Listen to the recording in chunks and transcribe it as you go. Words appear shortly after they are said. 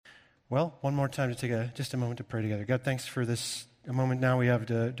Well, one more time to take just a moment to pray together. God, thanks for a moment now we have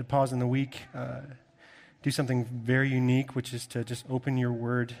to pause in the week, do something very unique, which is to just open your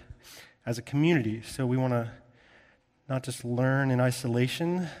word as a community. So we want to not just learn in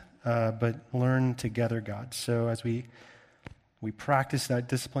isolation, but learn together, God. So as we practice that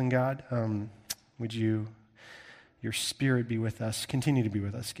discipline, God, would your Spirit be with us, continue to be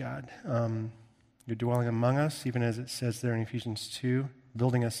with us, God. You're dwelling among us, even as it says there in Ephesians 2,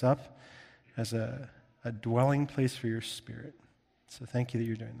 building us up as a dwelling place for your Spirit. So thank you that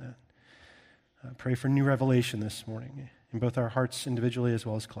you're doing that. Pray for new revelation this morning in both our hearts individually as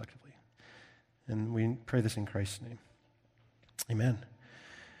well as collectively. And we pray this in Christ's name. Amen.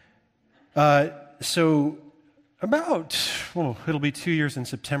 So it'll be 2 years in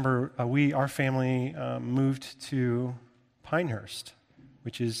September, our family moved to Pinehurst,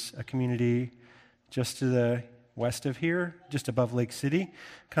 which is a community just to the west of here, just above Lake City,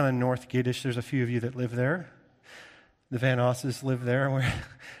 kind of north gate-ish. There's a few of you that live there. The Van Osses live there.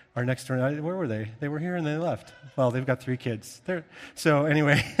 Our next door, where were they? They were here and they left. Well, they've got 3 kids. So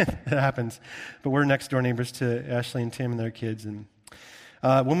anyway, it happens. But we're next door neighbors to Ashley and Tim and their kids. And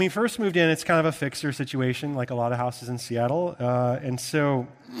when we first moved in, it's kind of a fixer situation, like a lot of houses in Seattle. And so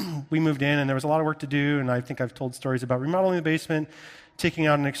we moved in, and there was a lot of work to do. And I think I've told stories about remodeling the basement, taking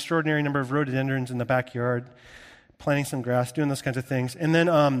out an extraordinary number of rhododendrons in the backyard, planting some grass, doing those kinds of things. And then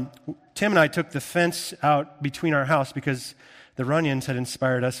Tim and I took the fence out between our house because the Runyons had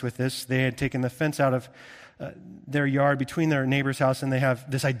inspired us with this. They had taken the fence out of their yard between their neighbor's house, and they have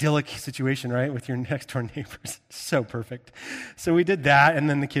this idyllic situation, right, with your next-door neighbors. So perfect. So we did that, and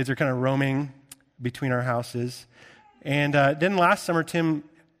then the kids are kind of roaming between our houses. And then last summer, Tim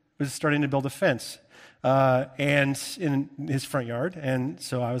was starting to build a fence and in his front yard, and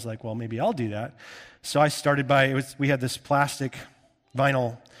so I was like, well, maybe I'll do that. So I started we had this plastic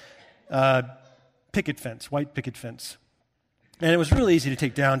vinyl picket fence, white picket fence. And it was really easy to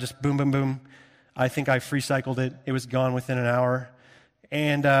take down, just boom, boom, boom. I think I free cycled it. It was gone within an hour.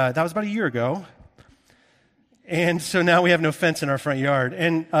 And that was about a year ago. And so now we have no fence in our front yard.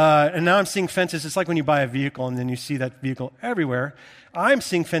 And now I'm seeing fences. It's like when you buy a vehicle and then you see that vehicle everywhere. I'm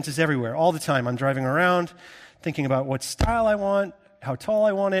seeing fences everywhere all the time. I'm driving around thinking about what style I want, how tall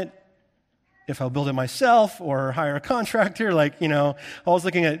I want it, if I'll build it myself or hire a contractor. I was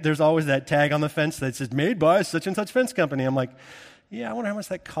looking at, there's always that tag on the fence that says, made by such and such fence company. I'm like, yeah, I wonder how much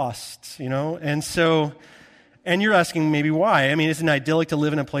that costs, And you're asking maybe why. I mean, isn't it idyllic to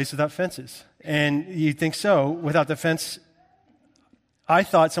live in a place without fences? And you think so. Without the fence, I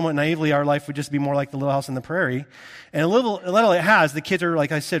thought somewhat naively our life would just be more like the Little House on the Prairie. And a little it has. The kids are,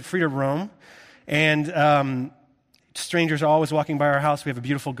 like I said, free to roam. And strangers are always walking by our house. We have a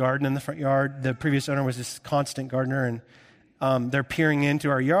beautiful garden in the front yard. The previous owner was this constant gardener, and they're peering into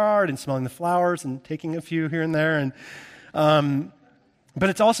our yard and smelling the flowers and taking a few here and there. But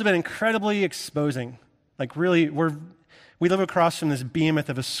it's also been incredibly exposing. Like really, we live across from this behemoth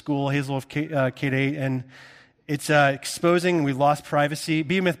of a school, Hazelwolf K-8, and it's exposing. We've lost privacy.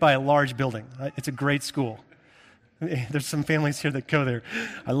 Behemoth by a large building. It's a great school. There's some families here that go there.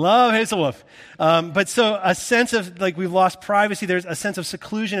 I love Hazelwolf. But so a sense of, we've lost privacy. There's a sense of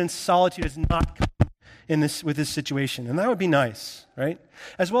seclusion and solitude has not come with this situation. And that would be nice, right?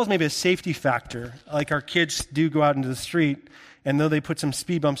 As well as maybe a safety factor. Like our kids do go out into the street, and though they put some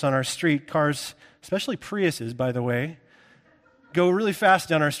speed bumps on our street, cars, especially Priuses, by the way, go really fast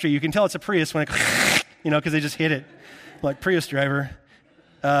down our street. You can tell it's a Prius when it, because they just hit it. Like Prius driver.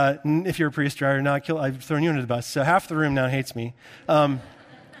 If you're a Prius driver, now I've thrown you under the bus. So half the room now hates me. It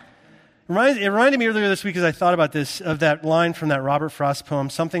reminded me earlier this week as I thought about this, of that line from that Robert Frost poem,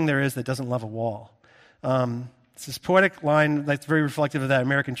 "Something there is that doesn't love a wall." It's this poetic line that's very reflective of that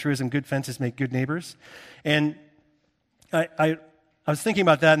American truism, good fences make good neighbors. And I was thinking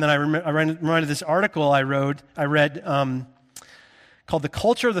about that, and then I reminded this article I read called "The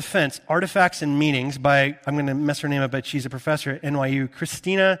Culture of the Fence, Artifacts and Meanings" by, I'm going to mess her name up, but she's a professor at NYU,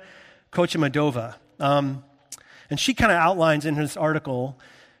 Kristina Kochemadova. And she kind of outlines in this article,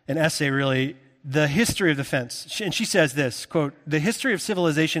 an essay really, the history of the fence. And she says this, quote, "The history of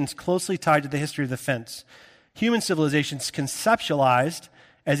civilization is closely tied to the history of the fence. Human civilization is conceptualized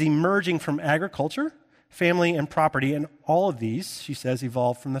as emerging from agriculture, family, and property, and all of these," she says,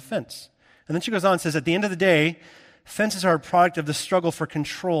 "evolved from the fence." And then she goes on and says, "At the end of the day, fences are a product of the struggle for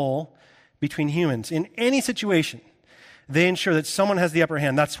control between humans. In any situation, they ensure that someone has the upper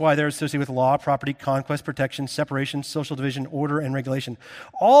hand. That's why they're associated with law, property, conquest, protection, separation, social division, order, and regulation.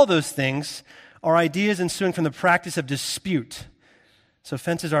 All those things are ideas ensuing from the practice of dispute. So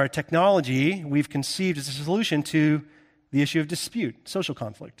fences are a technology we've conceived as a solution to the issue of dispute, social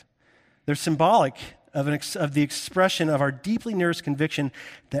conflict. They're symbolic of the expression of our deeply nourished conviction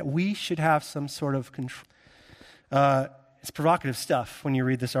that we should have some sort of control. It's provocative stuff when you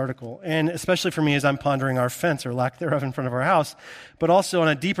read this article, and especially for me as I'm pondering our fence or lack thereof in front of our house, but also on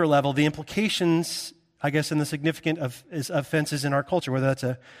a deeper level, the implications, I guess, and the significance of fences in our culture, whether that's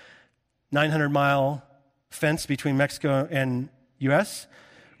a 900-mile fence between Mexico and U.S.,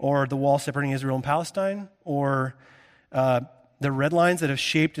 or the wall separating Israel and Palestine, or the red lines that have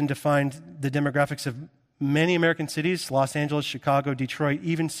shaped and defined the demographics of many American cities, Los Angeles, Chicago, Detroit,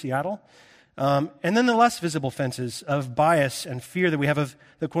 even Seattle. And then the less visible fences of bias and fear that we have of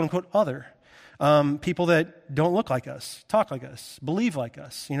the quote-unquote other. People that don't look like us, talk like us, believe like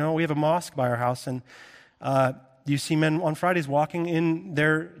us. You know, we have a mosque by our house, and you see men on Fridays walking in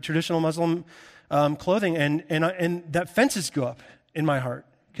their traditional Muslim clothing, and that fences go up in my heart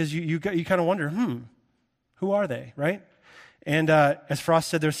because you kind of wonder, who are they, right? And as Frost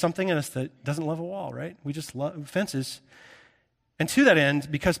said, there's something in us that doesn't love a wall, right? We just love fences. And to that end,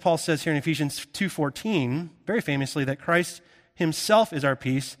 because Paul says here in Ephesians 2:14, very famously, that Christ himself is our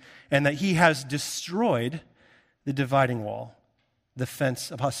peace and that he has destroyed the dividing wall, the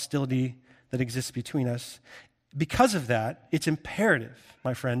fence of hostility that exists between us. Because of that, it's imperative,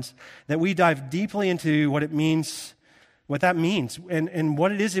 my friends, that we dive deeply into what that means, and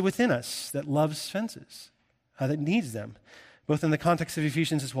what it is within us that loves fences, that needs them, both in the context of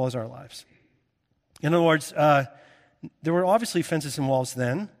Ephesians as well as our lives. In other words, there were obviously fences and walls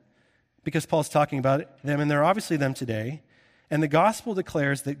then, because Paul's talking about them, and there are obviously them today. And the gospel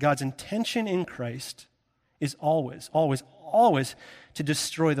declares that God's intention in Christ is always, always, always to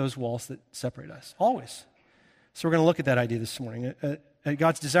destroy those walls that separate us. Always. So we're going to look at that idea this morning, at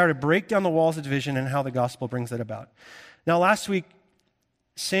God's desire to break down the walls of division and how the gospel brings that about. Now, last week,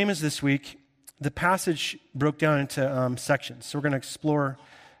 same as this week, the passage broke down into sections. So we're going to explore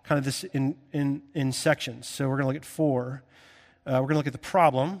kind of this in sections. So we're going to look at 4. We're going to look at the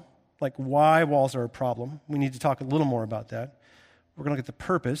problem, like why walls are a problem. We need to talk a little more about that. We're going to look at the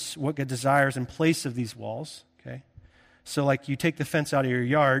purpose, what God desires in place of these walls, okay? So like you take the fence out of your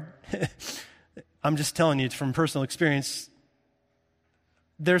yard, I'm just telling you from personal experience,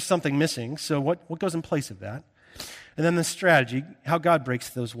 there's something missing. So what goes in place of that? And then the strategy, how God breaks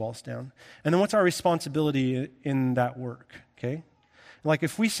those walls down. And then what's our responsibility in that work, okay? Like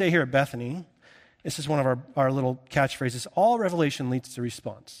if we say here at Bethany, this is one of our little catchphrases, all revelation leads to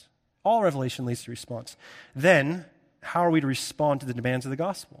response. All revelation leads to response. Then, how are we to respond to the demands of the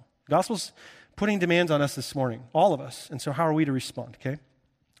gospel? The gospel's putting demands on us this morning, all of us. And so how are we to respond, okay?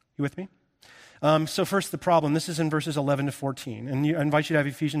 You with me? So first, the problem. This is in verses 11 to 14. And I invite you to have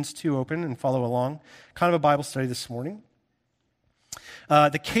Ephesians 2 open and follow along. Kind of a Bible study this morning.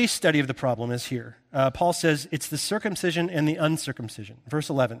 The case study of the problem is here. Paul says it's the circumcision and the uncircumcision. Verse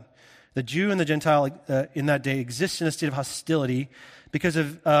 11, the Jew and the Gentile in that day exist in a state of hostility because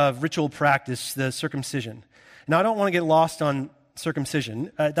of ritual practice, the circumcision. Now, I don't want to get lost on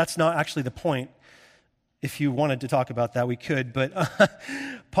circumcision. That's not actually the point. If you wanted to talk about that, we could. But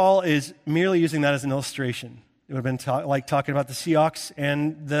Paul is merely using that as an illustration. It would have been like talking about the Seahawks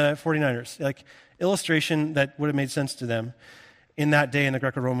and the 49ers, like illustration that would have made sense to them in that day in the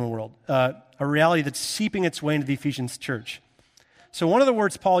Greco-Roman world, a reality that's seeping its way into the Ephesians church. So one of the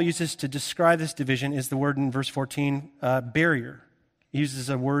words Paul uses to describe this division is the word in verse 14, barrier. He uses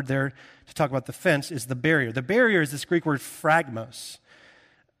a word there to talk about the fence, is the barrier. The barrier is this Greek word phragmos.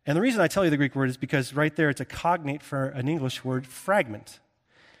 And the reason I tell you the Greek word is because right there it's a cognate for an English word, fragment.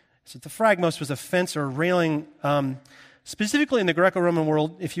 So the phragmos was a fence or a railing, specifically in the Greco-Roman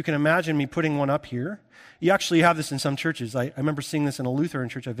world. If you can imagine me putting one up here, you actually have this in some churches. I remember seeing this in a Lutheran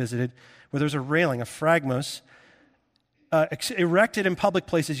church I visited, where there's a railing, a phragmos, erected in public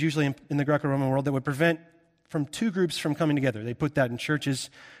places, usually in the Greco-Roman world, that would prevent from two groups from coming together. They put that in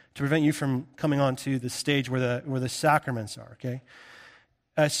churches to prevent you from coming onto the stage where the sacraments are, okay?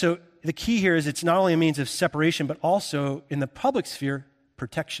 So the key here is it's not only a means of separation, but also in the public sphere,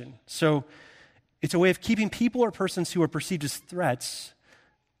 protection. So it's a way of keeping people or persons who are perceived as threats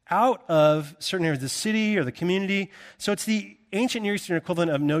out of certain areas of the city or the community. So it's the ancient Near Eastern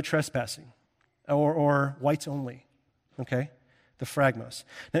equivalent of no trespassing or whites only, okay? The phragmos.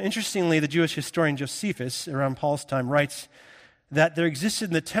 Now, interestingly, the Jewish historian Josephus, around Paul's time, writes that there existed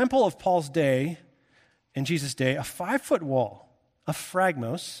in the temple of Paul's day, in Jesus' day, a 5-foot wall, a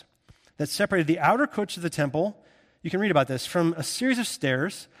phragmos, that separated the outer courts of the temple, you can read about this, from a series of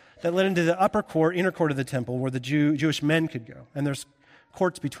stairs that led into the upper court, inner court of the temple, where the Jewish men could go. And there's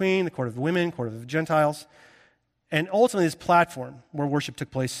courts between, the court of the women, court of the Gentiles, and ultimately this platform where worship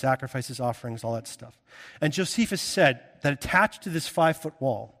took place, sacrifices, offerings, all that stuff. And Josephus said that attached to this 5-foot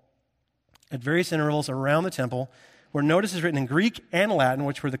wall at various intervals around the temple were notices written in Greek and Latin,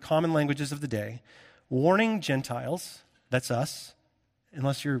 which were the common languages of the day, warning Gentiles, that's us,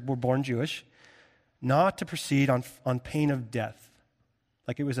 unless you were born Jewish, not to proceed on pain of death.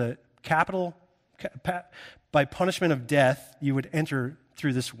 Like it was a capital, by punishment of death, you would enter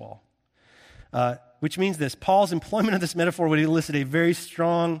through this wall. Which means this, Paul's employment of this metaphor would elicit a very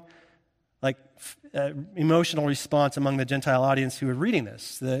strong, emotional response among the Gentile audience who are reading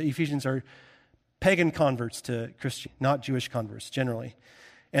this. The Ephesians are pagan converts to Christian, not Jewish converts generally.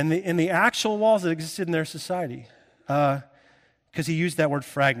 And the actual walls that existed in their society, because he used that word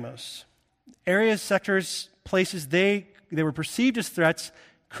phragmos. Areas, sectors, places they were perceived as threats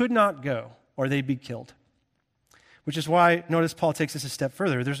could not go, or they'd be killed. Which is why, notice Paul takes this a step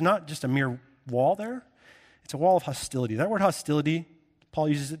further. There's not just a mere wall there. It's a wall of hostility. That word hostility, Paul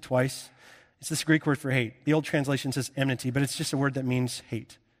uses it twice. It's this Greek word for hate. The old translation says enmity, but it's just a word that means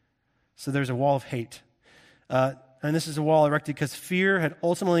hate. So there's a wall of hate. And this is a wall erected because fear had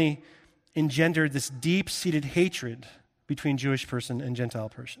ultimately engendered this deep-seated hatred between Jewish person and Gentile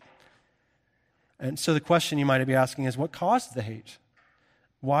person. And so the question you might be asking is, what caused the hate?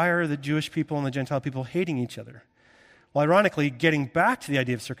 Why are the Jewish people and the Gentile people hating each other? Well, ironically, getting back to the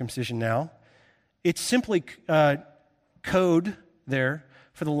idea of circumcision now, it's simply code there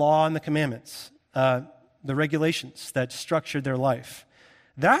for the law and the commandments, the regulations that structured their life.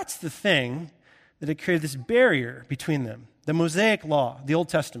 That's the thing that had created this barrier between them. The Mosaic law, the Old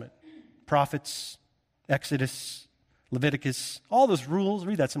Testament, prophets, Exodus, Leviticus, all those rules,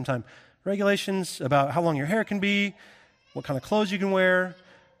 read that sometime. Regulations about how long your hair can be, what kind of clothes you can wear,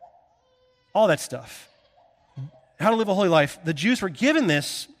 all that stuff. How to live a holy life. The Jews were given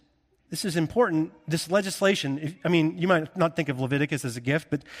this is important, this legislation. You might not think of Leviticus as a gift,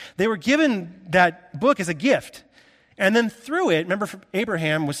 but they were given that book as a gift. And then through it, remember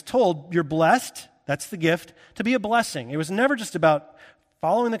Abraham was told, you're blessed, that's the gift, to be a blessing. It was never just about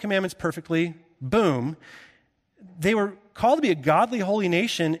following the commandments perfectly, boom. They were called to be a godly, holy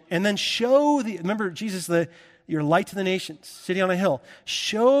nation and then remember Jesus, your light to the nations, city on a hill.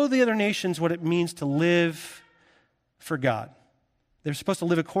 Show the other nations what it means to live for God. They're supposed to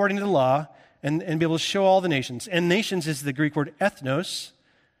live according to the law and be able to show all the nations. And nations is the Greek word ethnos,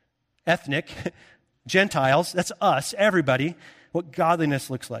 ethnic, Gentiles, that's us, everybody, what godliness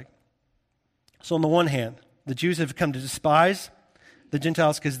looks like. So on the one hand, the Jews have come to despise the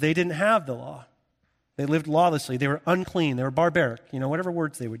Gentiles because they didn't have the law. They lived lawlessly. They were unclean. They were barbaric, whatever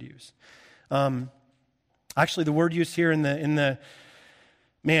words they would use. Actually, the word used here in the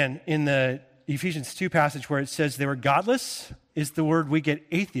Ephesians 2 passage where it says they were godless is the word we get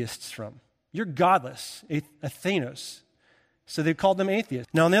atheists from. You're godless, athenos. So they called them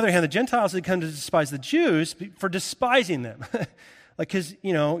atheists. Now, on the other hand, the Gentiles had come to despise the Jews for despising them. Because,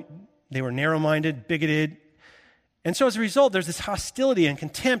 they were narrow-minded, bigoted. And so as a result, there's this hostility and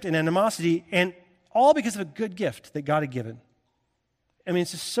contempt and animosity, and all because of a good gift that God had given.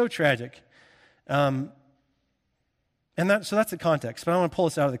 It's just so tragic. So that's the context. But I want to pull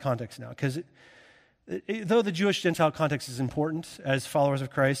this out of the context now, because though the Jewish-Gentile context is important as followers of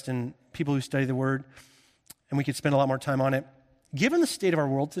Christ and people who study the Word, and we could spend a lot more time on it, given the state of our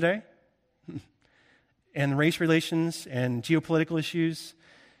world today, and race relations and geopolitical issues,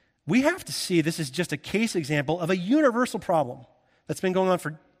 we have to see this is just a case example of a universal problem that's been going on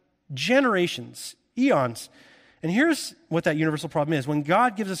for generations, eons. And here's what that universal problem is. When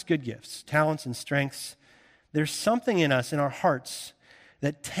God gives us good gifts, talents and strengths, there's something in us, in our hearts,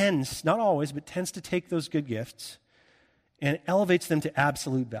 that tends, not always, but tends to take those good gifts and elevates them to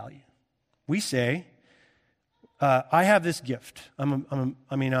absolute value. We say, I have this gift.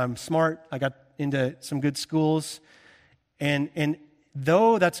 I'm smart. I got into some good schools. And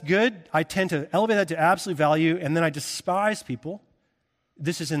though that's good, I tend to elevate that to absolute value, and then I despise people.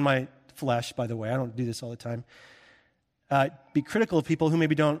 This is in my flesh, by the way. I don't do this all the time. Be critical of people who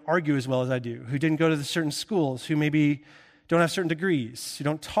maybe don't argue as well as I do, who didn't go to the certain schools, who maybe don't have certain degrees, who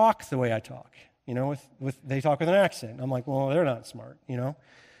don't talk the way I talk. They talk with an accent. I'm like, well, they're not smart,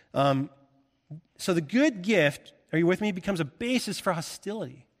 So the good gift, are you with me, becomes a basis for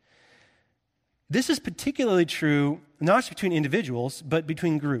hostility. This is particularly true not just between individuals, but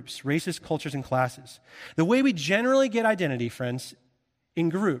between groups, races, cultures, and classes. The way we generally get identity, friends, in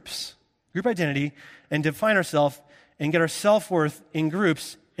groups, group identity, and define ourselves and get our self-worth in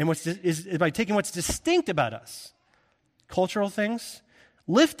groups, and is by taking what's distinct about us, cultural things,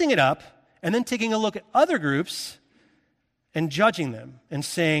 lifting it up, and then taking a look at other groups and judging them and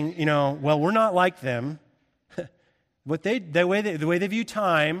saying, well, we're not like them. The way they view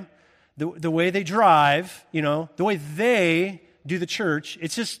time, the way they drive, the way they do the church,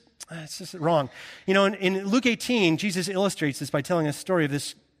 it's just, It's just wrong. In Luke 18, Jesus illustrates this by telling a story of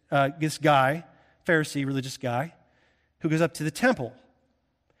this guy, Pharisee, religious guy, who goes up to the temple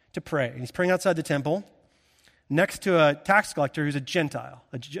to pray. And he's praying outside the temple next to a tax collector who's a Gentile,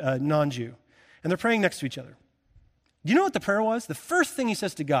 a non-Jew. And they're praying next to each other. Do you know what the prayer was? The first thing he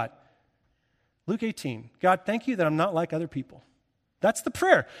says to God, Luke 18, God, thank you that I'm not like other people. That's the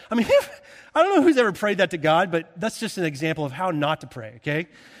prayer. I mean, I don't know who's ever prayed that to God, but that's just an example of how not to pray, okay?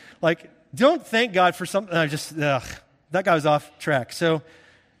 Like, don't thank God for something. That guy was off track. So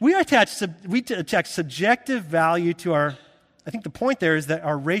we attach subjective value to our, I think the point there is that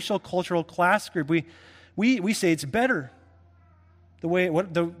our racial, cultural, class group, we say it's better. The way,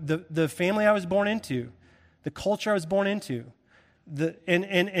 the family I was born into, the culture I was born into,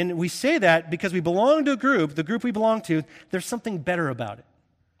 and we say that because we belong to a group, the group we belong to, there's something better about it,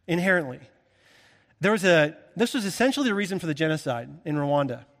 inherently. This was essentially the reason for the genocide in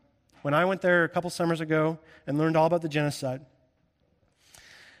Rwanda. When I went there a couple summers ago and learned all about the genocide,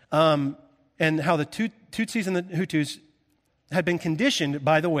 and how the Tutsis and the Hutus had been conditioned,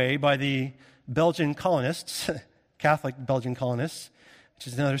 by the way, by the Belgian colonists, Catholic Belgian colonists, which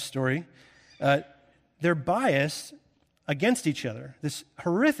is another story, their bias against each other, this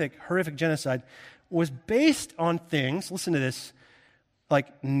horrific genocide, was based on things, listen to this,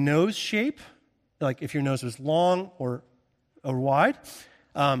 like nose shape, like if your nose was long or wide,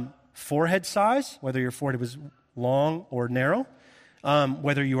 forehead size, whether your forehead was long or narrow,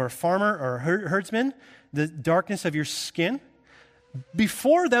 whether you are a farmer or a herdsman, the darkness of your skin.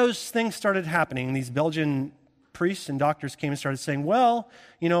 Before those things started happening, these Belgian priests and doctors came and started saying, well,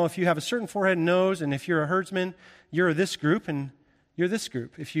 if you have a certain forehead and nose, and if you're a herdsman, you're this group, and you're this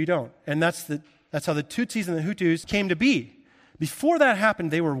group if you don't. And that's how the Tutsis and the Hutus came to be. Before that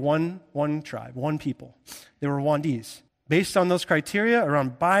happened, they were one tribe, one people. They were Rwandese. Based on those criteria,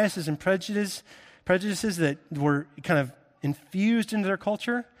 around biases and prejudices that were kind of infused into their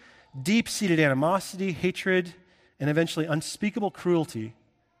culture, deep-seated animosity, hatred, and eventually unspeakable cruelty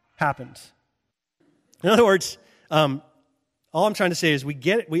happened. In other words, all I'm trying to say is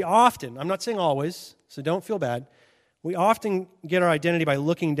we often, I'm not saying always, so don't feel bad, we often get our identity by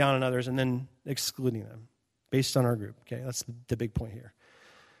looking down on others and then excluding them based on our group. Okay, that's the big point here.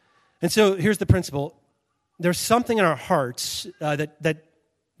 And so here's the principle. There's something in our hearts that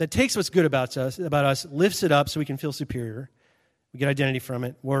takes what's good about us, lifts it up so we can feel superior. We get identity from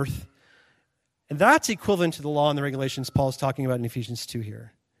it, worth. And that's equivalent to the law and the regulations Paul's talking about in Ephesians 2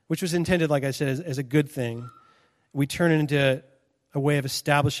 here, which was intended, like I said, as a good thing. We turn it into a way of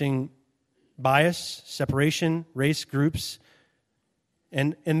establishing bias, separation, race, groups.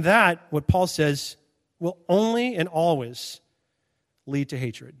 And that, what Paul says, will only and always lead to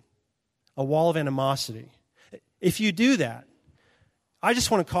hatred, a wall of animosity. If you do that, I just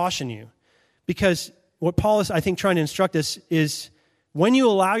want to caution you, because what Paul is, I think, trying to instruct us is when you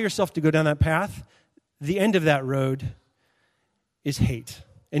allow yourself to go down that path, the end of that road is hate.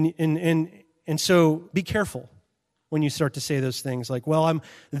 And so be careful when you start to say those things like, well, I'm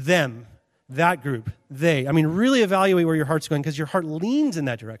them, that group, they. I mean, really evaluate where your heart's going, because your heart leans in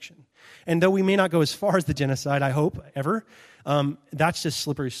that direction. And though we may not go as far as the genocide, I hope, ever, that's just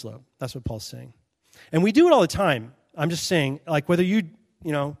slippery slope. That's what Paul's saying. And we do it all the time. I'm just saying, like, whether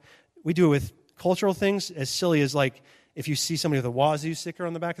we do it with cultural things as silly as, like, if you see somebody with a Wazoo sticker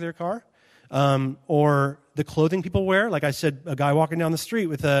on the back of their car, or the clothing people wear. Like I said, a guy walking down the street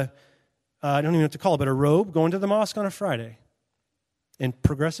with I don't even know what to call it, but a robe going to the mosque on a Friday in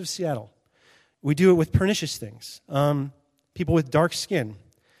progressive Seattle. We do it with pernicious things. People with dark skin.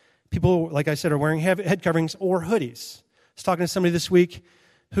 People, like I said, are wearing head coverings or hoodies. I was talking to somebody this week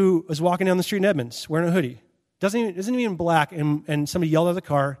who was walking down the street in Edmonds wearing a hoodie. Isn't even black, and somebody yelled out of the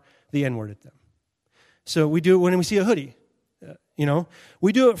car the N-word at them. So we do it when we see a hoodie.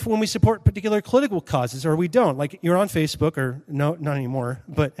 We do it when we support particular political causes, or we don't. Like, you're on Facebook, or no, not anymore,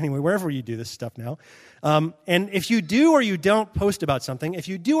 but anyway, wherever you do this stuff now. And if you do or you don't post about something, if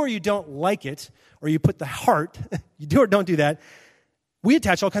you do or you don't like it, or you put the heart, you do or don't do that, we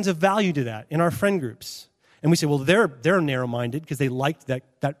attach all kinds of value to that in our friend groups. And we say, well, they're narrow-minded because they liked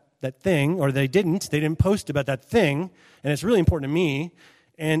that thing, or they didn't post about that thing, and it's really important to me.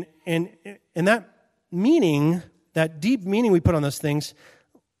 And that meaning, that deep meaning we put on those things,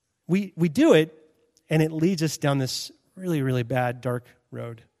 we do it, and it leads us down this really, really bad, dark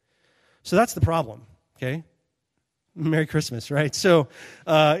road. So that's the problem, okay? Merry Christmas, right? So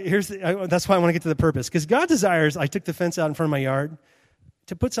that's why I want to get to the purpose. Because God desires, I took the fence out in front of my yard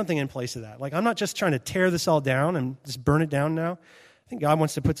to put something in place of that. Like, I'm not just trying to tear this all down and just burn it down now. I think God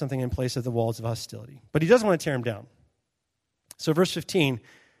wants to put something in place of the walls of hostility. But he doesn't want to tear them down. So verse 15,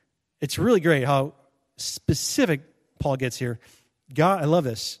 it's really great how specific Paul gets here. God, I love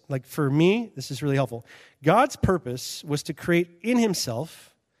this. Like for me, this is really helpful. God's purpose was to create in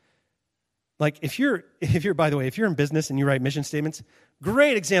himself, like if you're by the way, if you're in business and you write mission statements,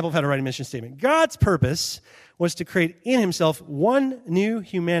 great example of how to write a mission statement. God's purpose was to create in himself one new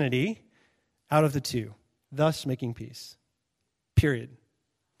humanity out of the two, thus making peace. Period.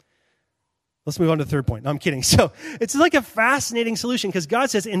 Let's move on to the third point. No, I'm kidding. So it's like a fascinating solution because God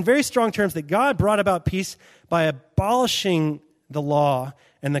says in very strong terms that God brought about peace by abolishing the law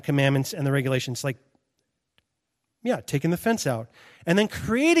and the commandments and the regulations, like, taking the fence out. And then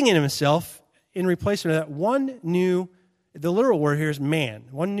creating in himself, in replacement of that, one new, the literal word here is man,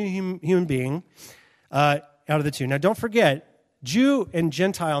 one new human being out of the two. Now, don't forget, Jew and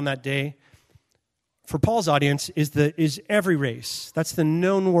Gentile in that day, for Paul's audience, is every race. That's the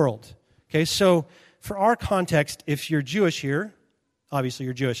known world. Okay, so for our context, if you're Jewish here, obviously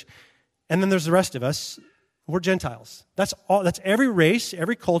you're Jewish, and then there's the rest of us, we're Gentiles. That's every race,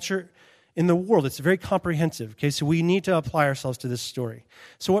 every culture in the world. It's very comprehensive. Okay, so we need to apply ourselves to this story.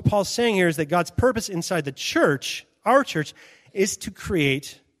 So what Paul's saying here is that God's purpose inside the church, our church, is to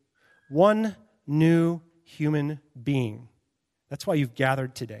create one new human being. That's why you've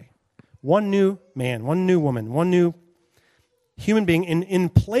gathered today. One new man, one new woman, one new human being in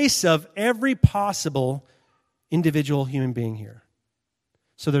place of every possible individual human being here.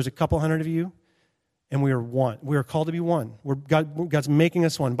 So there's a couple hundred of you, and we are one. We are called to be one. God's making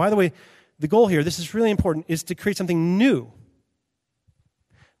us one. By the way, the goal here, this is really important, is to create something new.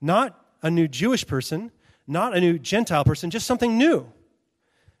 Not a new Jewish person, not a new Gentile person, just something new.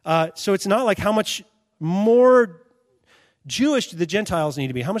 So it's not like how much more Jewish do the Gentiles need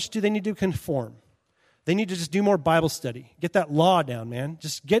to be? How much do they need to conform? They need to just do more Bible study. Get that law down, man.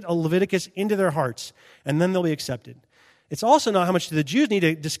 Just get a Leviticus into their hearts, and then they'll be accepted. It's also not how much do the Jews need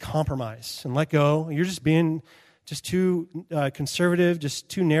to just compromise and let go. You're just being just too conservative, just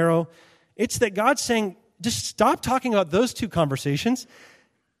too narrow. It's that God's saying, just stop talking about those two conversations,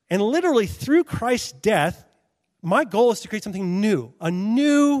 and literally through Christ's death, my goal is to create something new, a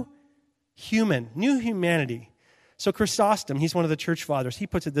new humanity. So Chrysostom, he's one of the church fathers, he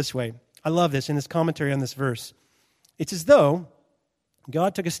puts it this way. I love this in his commentary on this verse. It's as though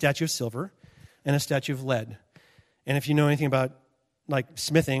God took a statue of silver and a statue of lead. And if you know anything about like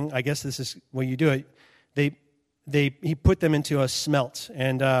smithing, I guess this is what you do it. He put them into a smelt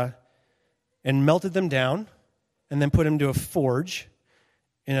and melted them down, and then put them into a forge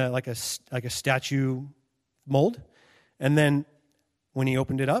in a statue mold. And then when he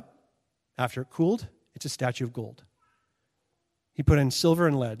opened it up, after it cooled, it's a statue of gold. He put in silver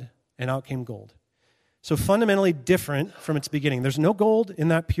and lead, and out came gold. So fundamentally different from its beginning. There's no gold in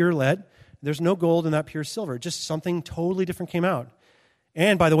that pure lead. There's no gold in that pure silver. Just something totally different came out.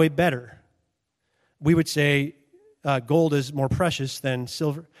 And, by the way, better. We would say gold is more precious than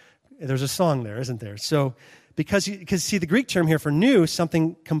silver. There's a song there, isn't there? So, because see, the Greek term here for new,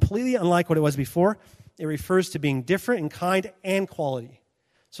 something completely unlike what it was before, it refers to being different in kind and quality.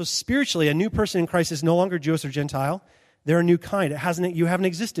 So spiritually, a new person in Christ is no longer Jewish or Gentile. They're a new kind. You haven't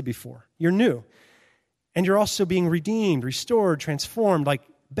existed before. You're new. And you're also being redeemed, restored, transformed, like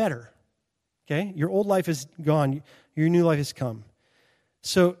better. Okay? Your old life is gone. Your new life has come.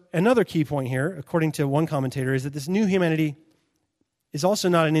 So another key point here, according to one commentator, is that this new humanity is also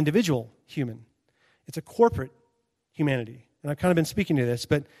not an individual human. It's a corporate humanity. And I've kind of been speaking to this,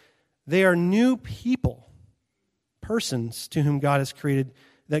 but they are new people, persons to whom God has created,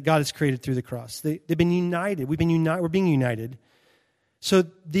 that God has created through the cross. They've been united. We're being united. So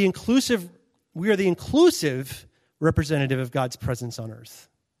we are the inclusive representative of God's presence on earth.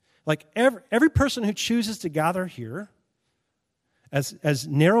 Like every person who chooses to gather here, as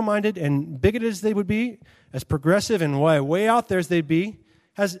narrow-minded and bigoted as they would be, as progressive and way out there as they'd be,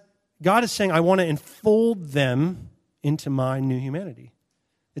 God is saying, I want to enfold them into my new humanity.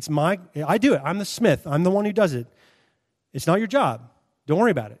 I do it. I'm the smith. I'm the one who does it. It's not your job. Don't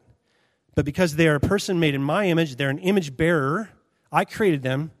worry about it. But because they are a person made in my image, they're an image bearer, I created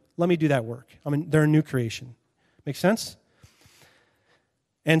them, let me do that work. They're a new creation. Make sense?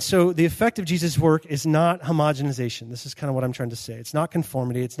 And so the effect of Jesus' work is not homogenization. This is kind of what I'm trying to say. It's not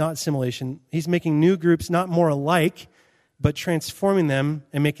conformity. It's not assimilation. He's making new groups not more alike, but transforming them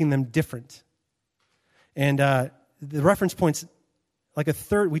and making them different. And the reference point's like a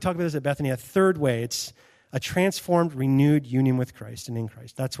third, we talk about this at Bethany, a third way. It's a transformed, renewed union with Christ and in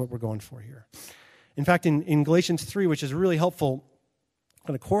Christ. That's what we're going for here. In fact, in Galatians 3, which is really helpful,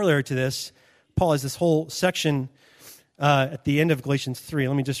 kind of corollary to this, Paul has this whole section at the end of Galatians 3.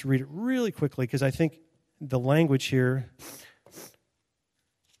 Let me just read it really quickly because I think the language here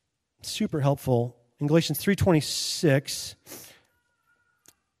super helpful. In Galatians 3:26,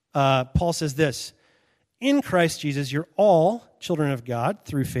 Paul says this, in Christ Jesus, you're all children of God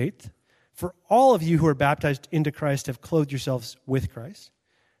through faith. For all of you who are baptized into Christ have clothed yourselves with Christ.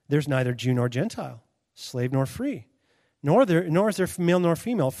 There's neither Jew nor Gentile, slave nor free, nor is there male nor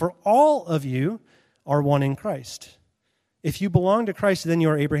female. For all of you are one in Christ. If you belong to Christ, then you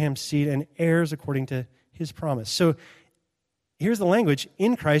are Abraham's seed and heirs according to his promise. So here's the language,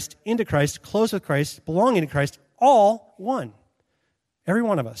 in Christ, into Christ, clothed with Christ, belonging to Christ, all one. Every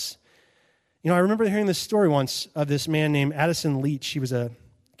one of us. You know, I remember hearing this story once of this man named Addison Leach. He was a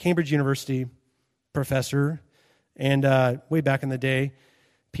Cambridge University professor, and way back in the day,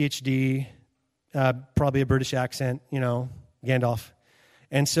 PhD, probably a British accent, you know, Gandalf.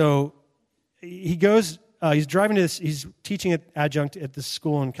 And so he goes, he's driving to this, he's teaching at adjunct at this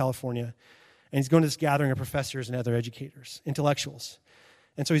school in California, and he's going to this gathering of professors and other educators, intellectuals.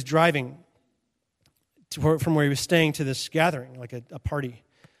 And so he's driving from where he was staying to this gathering, like a party.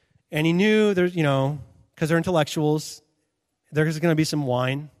 And he knew there's, you know, because they're intellectuals, there's going to be some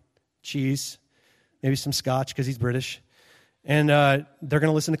wine, cheese, maybe some scotch because he's British. And they're going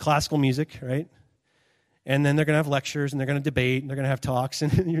to listen to classical music, right? And then they're going to have lectures, and they're going to debate, and they're going to have talks.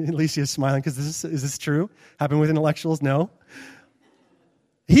 And Alicia is smiling because is this true? Happened with intellectuals? No.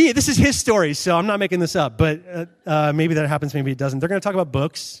 This is his story, so I'm not making this up. But maybe that happens, maybe it doesn't. They're going to talk about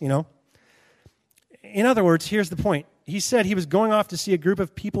books, you know. In other words, here's the point. He said he was going off to see a group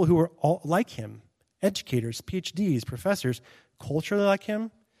of people who were all like him, educators, PhDs, professors, culturally like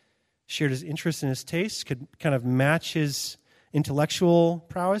him, shared his interests and his tastes, could kind of match his intellectual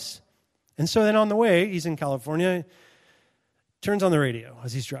prowess. And so then on the way, he's in California, turns on the radio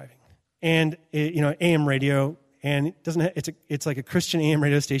as he's driving. And, AM radio, and it's like a Christian AM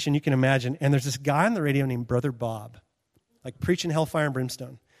radio station, you can imagine. And there's this guy on the radio named Brother Bob, like preaching hellfire and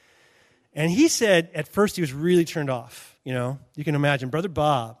brimstone. And he said at first he was really turned off, you know. You can imagine, Brother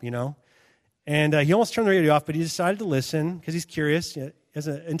Bob, you know. And he almost turned the radio off, but he decided to listen because he's curious. As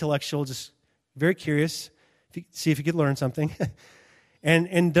an intellectual, just very curious, see if he could learn something.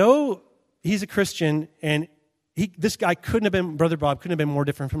 and though he's a Christian, and this guy Brother Bob couldn't have been more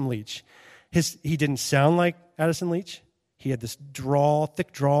different from Leach. He didn't sound like Addison Leach. He had this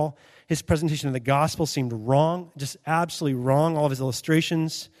thick drawl. His presentation of the gospel seemed wrong, just absolutely wrong. All of his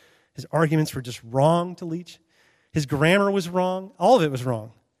illustrations, his arguments were just wrong to Leach. His grammar was wrong. All of it was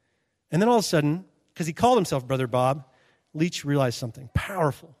wrong. And then all of a sudden, because he called himself Brother Bob, Leach realized something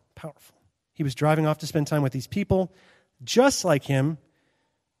powerful. He was driving off to spend time with these people just like him.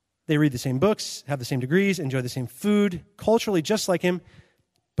 They read the same books, have the same degrees, enjoy the same food, culturally just like him,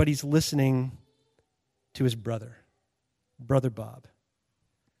 but he's listening to his Brother Bob.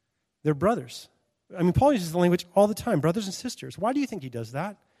 They're brothers. I mean, Paul uses the language all the time, brothers and sisters. Why do you think he does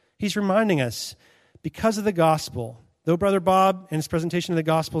that? He's reminding us, because of the gospel, though Brother Bob and his presentation of the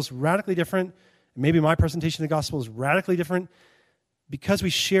gospel is radically different, maybe my presentation of the gospel is radically different, because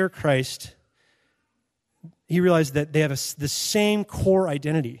we share Christ, he realized that they have the same core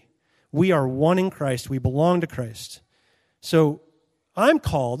identity. We are one in Christ. We belong to Christ. So I'm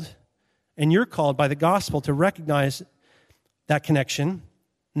called, and you're called by the gospel to recognize that connection,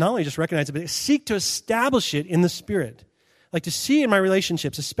 not only just recognize it, but seek to establish it in the Spirit. Like to see in my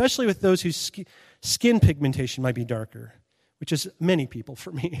relationships, especially with those whose skin pigmentation might be darker, which is many people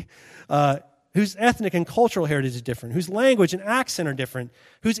for me, whose ethnic and cultural heritage is different, whose language and accent are different,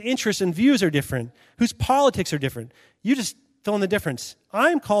 whose interests and views are different, whose politics are different. You just fill in the difference.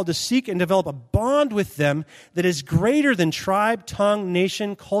 I'm called to seek and develop a bond with them that is greater than tribe, tongue,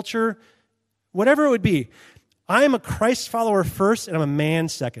 nation, culture, whatever it would be. I am a Christ follower first, and I'm a man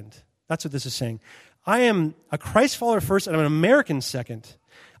second. That's what this is saying. I am a Christ follower first, and I'm an American second.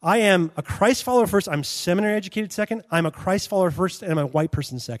 I am a Christ follower first, I'm seminary educated second. I'm a Christ follower first, and I'm a white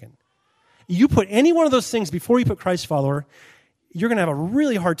person second. You put any one of those things before you put Christ follower, you're going to have a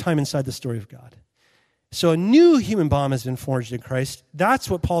really hard time inside the story of God. So a new human bond has been forged in Christ. That's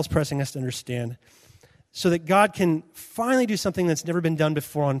what Paul's pressing us to understand, so that God can finally do something that's never been done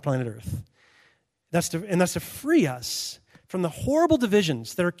before on planet Earth. That's to free us from the horrible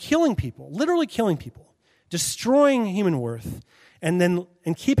divisions that are killing people, literally killing people, destroying human worth, and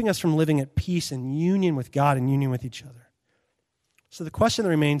keeping us from living at peace and union with God and union with each other. So the question that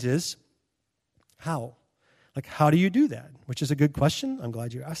remains is, how? Like, how do you do that? Which is a good question. I'm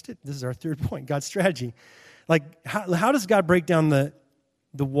glad you asked it. This is our third point, God's strategy. Like, how does God break down the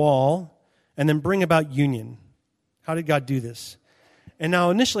wall and then bring about union? How did God do this? And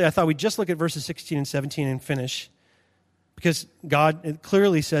now, initially, I thought we'd just look at verses 16 and 17 and finish, because God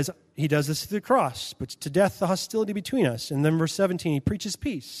clearly says he does this through the cross, puts to death the hostility between us. And then verse 17, he preaches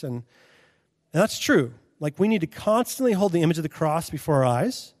peace. And that's true. Like, we need to constantly hold the image of the cross before our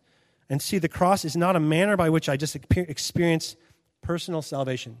eyes and see the cross is not a manner by which I just experience personal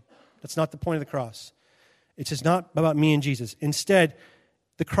salvation. That's not the point of the cross. It's just not about me and Jesus. Instead,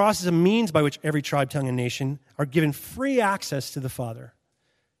 the cross is a means by which every tribe, tongue, and nation are given free access to the Father,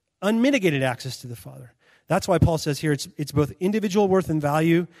 unmitigated access to the Father. That's why Paul says here it's both individual worth and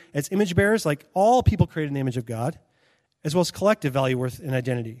value as image bearers, like all people created in the image of God, as well as collective value, worth, and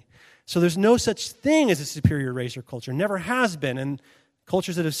identity. So there's no such thing as a superior race or culture. Never has been. And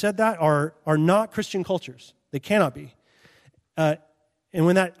cultures that have said that are not Christian cultures. They cannot be. And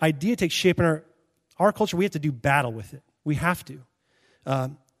when that idea takes shape in our culture, we have to do battle with it. We have to.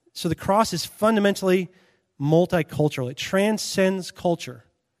 So the cross is fundamentally multicultural. It transcends culture,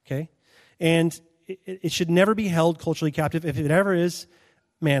 okay? And it should never be held culturally captive. If it ever is,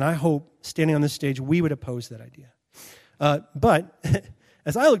 man, I hope standing on this stage we would oppose that idea. But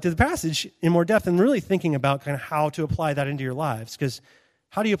as I looked at the passage in more depth and really thinking about kind of how to apply that into your lives, because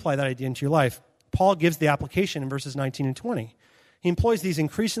how do you apply that idea into your life? Paul gives the application in verses 19 and 20. He employs these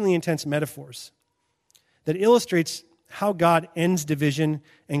increasingly intense metaphors that illustrates how God ends division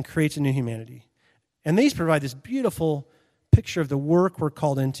and creates a new humanity. And these provide this beautiful picture of the work we're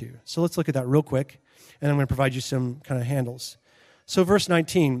called into. So let's look at that real quick, and I'm going to provide you some kind of handles. So verse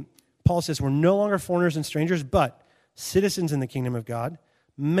 19, Paul says, we're no longer foreigners and strangers, but citizens in the kingdom of God,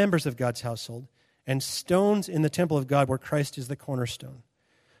 members of God's household, and stones in the temple of God where Christ is the cornerstone.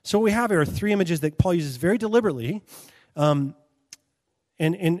 So what we have here are three images that Paul uses very deliberately, and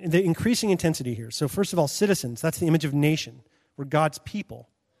the increasing intensity here. So first of all, citizens, that's the image of nation. We're God's people,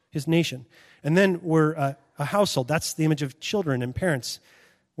 his nation. And then we're a household. That's the image of children and parents.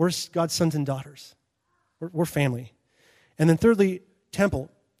 We're God's sons and daughters. We're family. And then thirdly,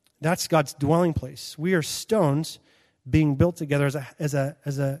 temple. That's God's dwelling place. We are stones being built together as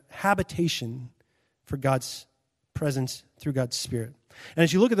a habitation for God's presence through God's Spirit. And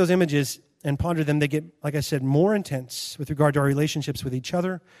as you look at those images and ponder them, they get, like I said, more intense with regard to our relationships with each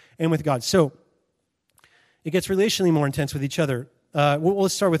other and with God. So it gets relationally more intense with each other.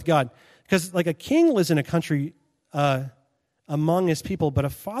 Let's start with God. Because like a king lives in a country among his people, but a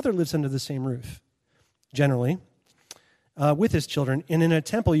father lives under the same roof, generally, with his children. And in a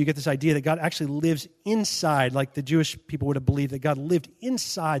temple, you get this idea that God actually lives inside, like the Jewish people would have believed that God lived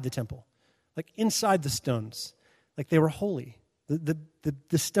inside the temple, like inside the stones, like they were holy,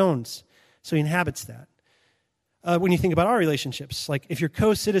 the stones. So he inhabits that. When you think about our relationships, like if you're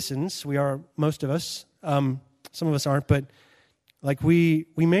co-citizens, we are, most of us, some of us aren't, but like we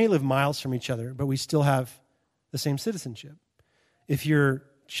may live miles from each other, but we still have the same citizenship. If you're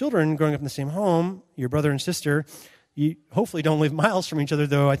children growing up in the same home, your brother and sister, you hopefully don't live miles from each other,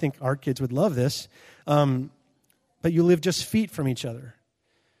 though I think our kids would love this, but you live just feet from each other.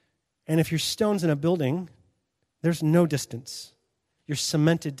 And if you're stones in a building, there's no distance. You're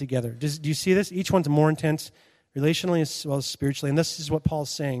cemented together. Do you see this? Each one's more intense relationally as well as spiritually. And this is what Paul's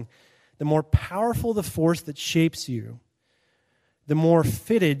saying. The more powerful the force that shapes you, the more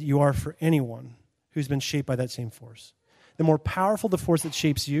fitted you are for anyone who's been shaped by that same force. The more powerful the force that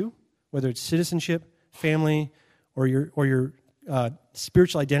shapes you, whether it's citizenship, family, or your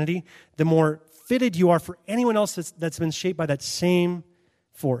spiritual identity, the more fitted you are for anyone else that's been shaped by that same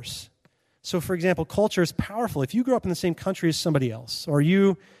force. So, for example, culture is powerful. If you grew up in the same country as somebody else, or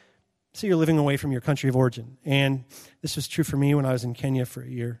say you're living away from your country of origin, and this was true for me when I was in Kenya for a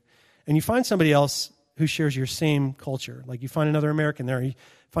year, and you find somebody else who shares your same culture, like you find another American there, you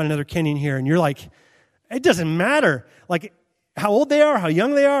find another Kenyan here, and you're like, it doesn't matter, like how old they are, how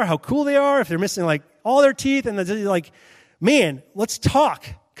young they are, how cool they are, if they're missing like all their teeth, and they're like, man, let's talk,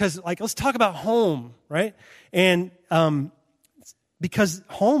 because like let's talk about home, right? And because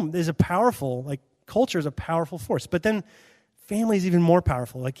home is a powerful, like culture is a powerful force. But then family is even more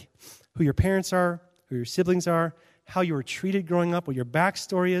powerful, like who your parents are, who your siblings are, how you were treated growing up, what your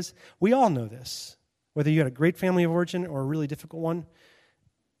backstory is. We all know this, whether you had a great family of origin or a really difficult one.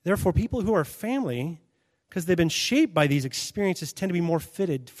 Therefore, people who are family, because they've been shaped by these experiences, tend to be more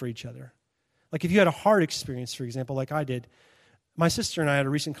fitted for each other. Like if you had a hard experience, for example, like I did, my sister and I had a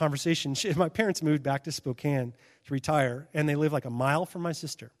recent conversation. My parents moved back to Spokane to retire, and they live like a mile from my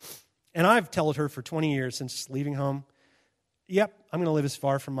sister. And I've told her for 20 years since leaving home, yep, I'm going to live as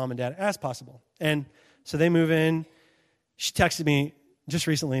far from mom and dad as possible. And so they move in. She texted me just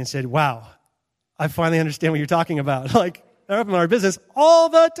recently and said, wow, I finally understand what you're talking about. Like, they're up in our business all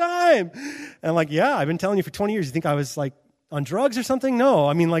the time. And I'm like, yeah, I've been telling you for 20 years. You think I was like on drugs or something? No,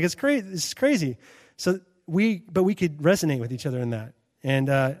 I mean, like it's crazy. So we could resonate with each other in that. And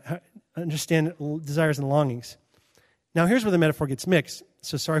understand desires and longings. Now, here's where the metaphor gets mixed.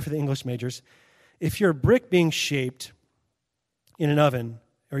 So sorry for the English majors. If you're a brick being shaped in an oven,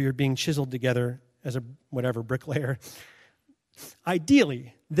 or you're being chiseled together as a bricklayer,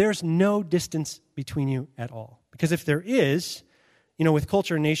 ideally, there's no distance between you at all. Because if there is, with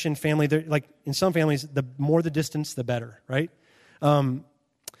culture, nation, family, like in some families, the more the distance, the better, right?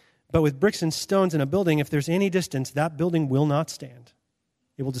 But with bricks and stones in a building, if there's any distance, that building will not stand.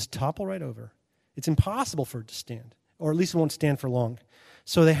 It will just topple right over. It's impossible for it to stand, or at least it won't stand for long.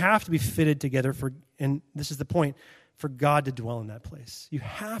 So they have to be fitted together and this is the point, for God to dwell in that place. You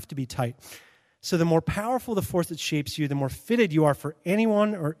have to be tight. So the more powerful the force that shapes you, the more fitted you are for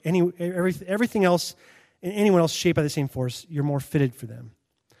anyone or everything else, and anyone else shaped by the same force, you're more fitted for them.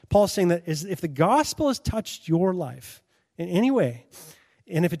 Paul's saying that if the gospel has touched your life in any way,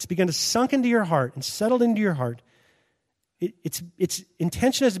 and if it's begun to sunk into your heart and settled into your heart, its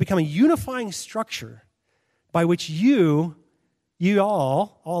intention is to become a unifying structure by which you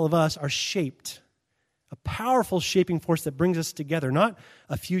all of us are shaped. A powerful shaping force that brings us together, not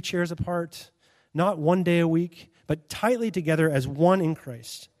a few chairs apart, not one day a week, but tightly together as one in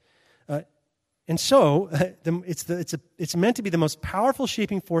Christ. And so it's meant to be the most powerful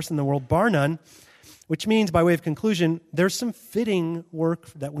shaping force in the world, bar none, which means, by way of conclusion, there's some fitting work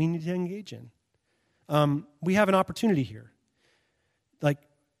that we need to engage in. We have an opportunity here. Like,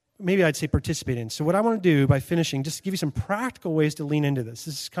 maybe I'd say participate in. So what I want to do by finishing, just give you some practical ways to lean into this.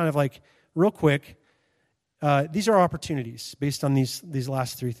 This is kind of like, real quick, these are opportunities based on these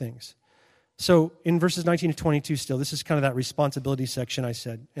last three things. So in verses 19 to 22 still, this is kind of that responsibility section I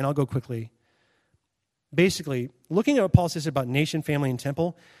said, and I'll go quickly. Basically, looking at what Paul says about nation, family, and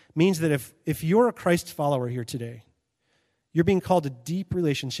temple means that if you're a Christ follower here today, you're being called to deep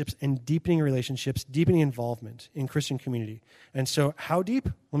relationships and deepening relationships, deepening involvement in Christian community. And so how deep?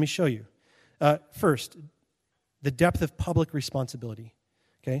 Let me show you. First, the depth of public responsibility.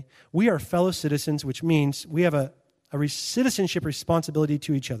 Okay, we are fellow citizens, which means we have a citizenship responsibility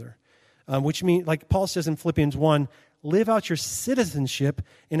to each other, which means, like Paul says in Philippians 1, live out your citizenship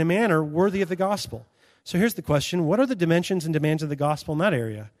in a manner worthy of the gospel. So here's the question: what are the dimensions and demands of the gospel in that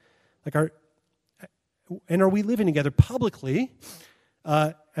area? Are we living together publicly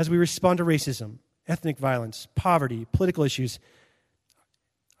as we respond to racism, ethnic violence, poverty, political issues?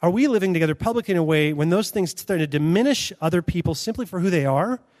 Are we living together publicly in a way when those things start to diminish other people simply for who they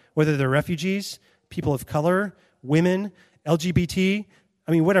are, whether they're refugees, people of color, women, LGBT,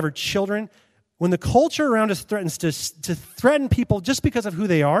 whatever, children? When the culture around us threatens to threaten people just because of who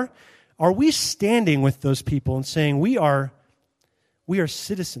they are we standing with those people and saying, we are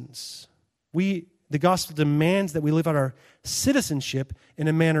citizens? The gospel demands that we live out our citizenship in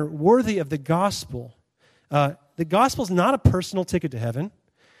a manner worthy of the gospel. The gospel is not a personal ticket to heaven.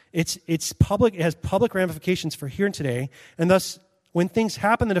 It's public. It has public ramifications for here and today. And thus, when things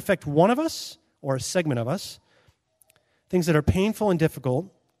happen that affect one of us or a segment of us, things that are painful and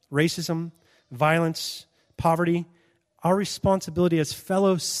difficult, racism, violence, poverty, our responsibility as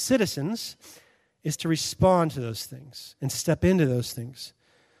fellow citizens is to respond to those things and step into those things.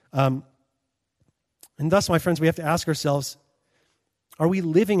 And thus, my friends, we have to ask ourselves, are we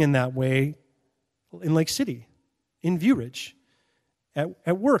living in that way in Lake City, in View Ridge,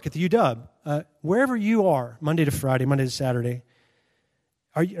 at work, at the UW, wherever you are, Monday to Friday, Monday to Saturday?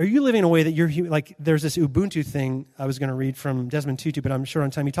 Are you living in a way that you're, like, there's this Ubuntu thing I was going to read from Desmond Tutu, but I'm short on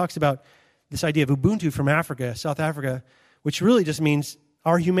time. He talks about this idea of Ubuntu from Africa, South Africa, which really just means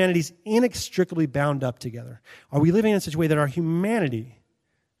our humanity's inextricably bound up together. Are we living in such a way that our humanity,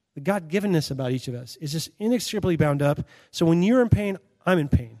 the God-givenness about each of us, is just inextricably bound up? So when you're in pain, I'm in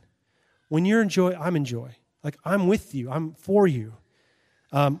pain. When you're in joy, I'm in joy. Like, I'm with you. I'm for you.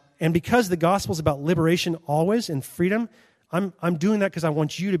 And because the gospel is about liberation always and freedom, I'm doing that because I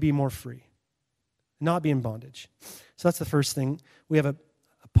want you to be more free, not be in bondage. So that's the first thing. We have a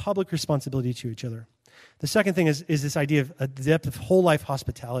public responsibility to each other. The second thing is this idea of a depth of whole life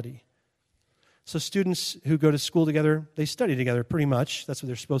hospitality. So students who go to school together, they study together pretty much. That's what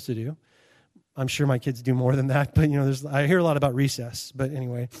they're supposed to do. I'm sure my kids do more than that, but I hear a lot about recess. But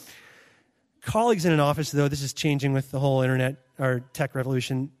anyway, colleagues in an office, though, this is changing with the whole internet or tech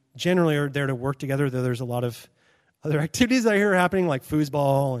revolution, generally are there to work together, though there's a lot of other activities that I hear happening, like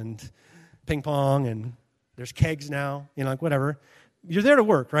foosball and ping pong, and there's kegs now, whatever. You're there to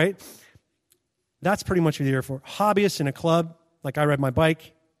work, right? That's pretty much what you're there for. Hobbyists in a club, like I ride my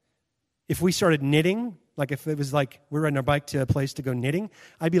bike. If we started knitting, like if it was like we're riding our bike to a place to go knitting,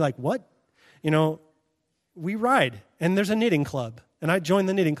 I'd be like, what? We ride, and there's a knitting club, and I'd join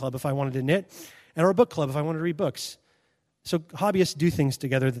the knitting club if I wanted to knit, and or a book club if I wanted to read books. So hobbyists do things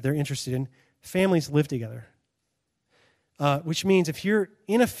together that they're interested in. Families live together. Which means if you're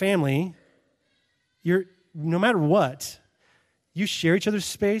in a family, no matter what, you share each other's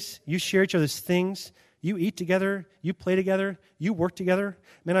space, you share each other's things, you eat together, you play together, you work together.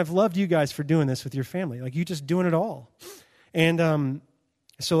 Man, I've loved you guys for doing this with your family. Like, you just doing it all. And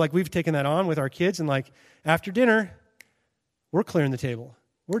so, like, we've taken that on with our kids, and, like, after dinner, we're clearing the table.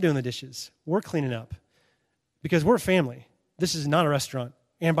 We're doing the dishes. We're cleaning up. Because we're a family. This is not a restaurant.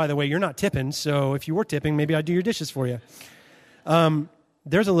 And, by the way, you're not tipping, so if you were tipping, maybe I'd do your dishes for you.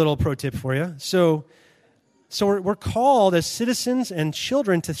 There's a little pro tip for you. So we're called as citizens and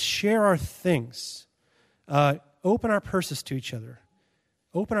children to share our things. Open our purses to each other.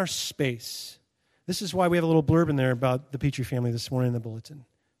 Open our space. This is why we have a little blurb in there about the Petrie family this morning in the bulletin.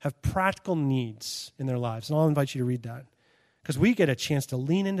 Have practical needs in their lives. And I'll invite you to read that. Because we get a chance to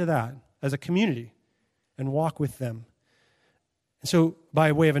lean into that as a community and walk with them. And so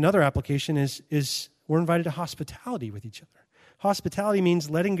by way of another application is we're invited to hospitality with each other. Hospitality means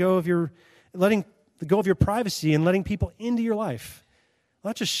letting go of your privacy and letting people into your life.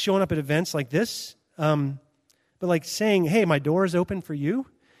 Not just showing up at events like this, but like saying, hey, my door is open for you.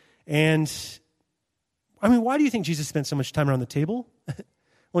 And I mean, why do you think Jesus spent so much time around the table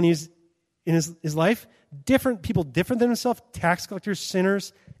when he was in his life? Different people, different than himself, tax collectors,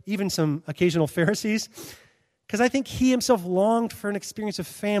 sinners, even some occasional Pharisees. Because I think he himself longed for an experience of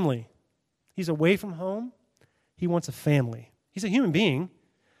family. He's away from home. He wants a family. He's a human being.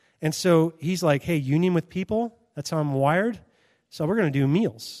 And so he's like, hey, union with people, that's how I'm wired. So we're going to do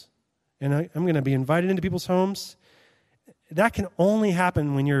meals. And I'm going to be invited into people's homes. That can only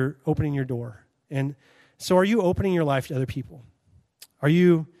happen when you're opening your door. And so are you opening your life to other people? Are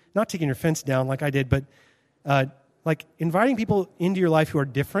you not taking your fence down like I did, but like inviting people into your life who are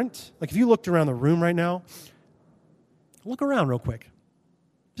different? Like if you looked around the room right now, look around real quick.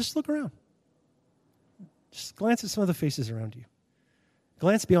 Just look around. Just glance at some of the faces around you.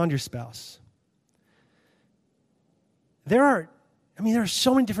 Glance beyond your spouse. There are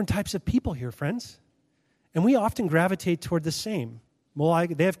so many different types of people here, friends. And we often gravitate toward the same. Well,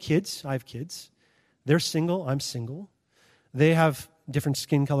 they have kids. I have kids. They're single. I'm single. They have different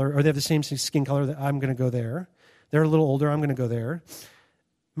skin color, or they have the same skin color. That I'm going to go there. They're a little older. I'm going to go there.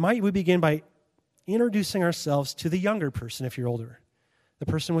 Might we begin by introducing ourselves to the younger person if you're older, the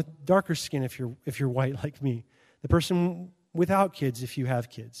person with darker skin if you're white like me, the person without kids if you have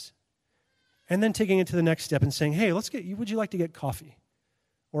kids, and then taking it to the next step and saying, hey, would you like to get coffee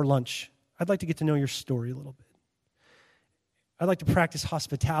or lunch? I'd like to get to know your story a little bit. I'd like to practice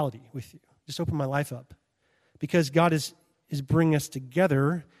hospitality with you. Just open my life up. Because God is bringing us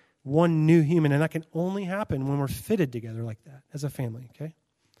together, one new human, and that can only happen when we're fitted together like that as a family, okay?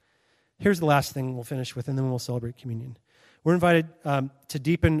 Here's the last thing we'll finish with, and then we'll celebrate communion. We're invited to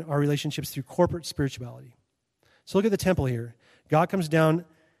deepen our relationships through corporate spirituality. So look at the temple here. God comes down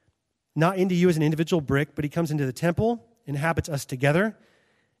not into you as an individual brick, but he comes into the temple, inhabits us together.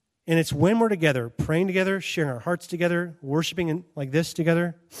 And it's when we're together, praying together, sharing our hearts together, worshiping like this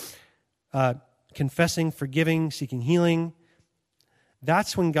together, confessing, forgiving, seeking healing.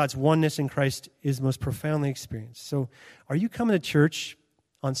 That's when God's oneness in Christ is most profoundly experienced. So are you coming to church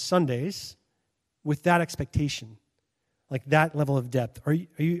on Sundays with that expectation, like that level of depth? Are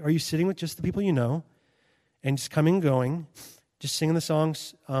you sitting with just the people you know and just coming and going, just singing the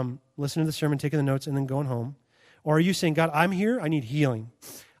songs, listening to the sermon, taking the notes, and then going home? Or are you saying, God, I'm here, I need healing.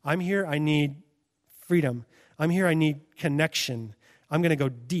 I'm here, I need freedom. I'm here, I need connection. I'm going to go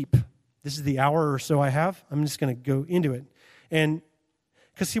deep. This is the hour or so I have. I'm just going to go into it. And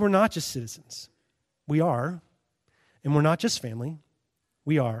because, see, we're not just citizens. We are. And we're not just family.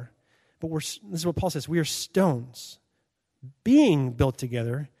 We are. But this is what Paul says. We are stones being built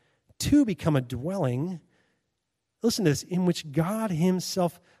together to become a dwelling, listen to this, in which God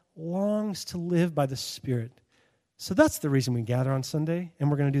himself longs to live by the Spirit. So that's the reason we gather on Sunday,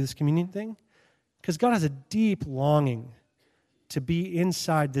 and we're going to do this communion thing, because God has a deep longing to be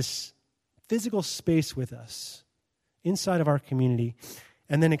inside this physical space with us, inside of our community,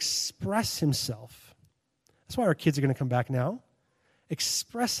 and then express himself. That's why our kids are going to come back now.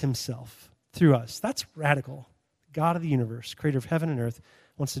 Express himself through us. That's radical. God of the universe, creator of heaven and earth,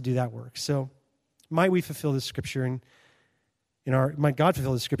 wants to do that work. So might we fulfill this scripture might God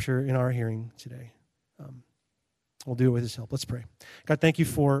fulfill this scripture in our hearing today? We'll do it with his help. Let's pray. God, thank you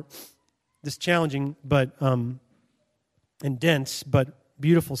for this challenging and dense but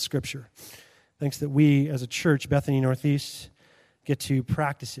beautiful scripture. Thanks that we as a church, Bethany Northeast, get to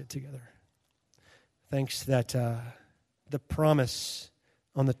practice it together. Thanks that the promise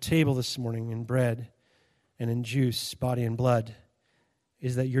on the table this morning in bread and in juice, body and blood,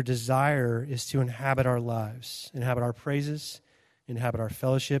 is that your desire is to inhabit our lives, inhabit our praises, inhabit our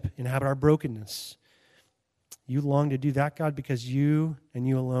fellowship, inhabit our brokenness. You long to do that, God, because you and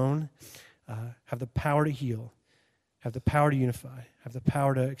you alone have the power to heal, have the power to unify, have the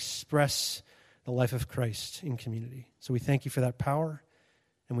power to express the life of Christ in community. So we thank you for that power,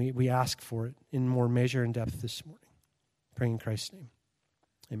 and we ask for it in more measure and depth this morning. Praying in Christ's name.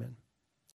 Amen.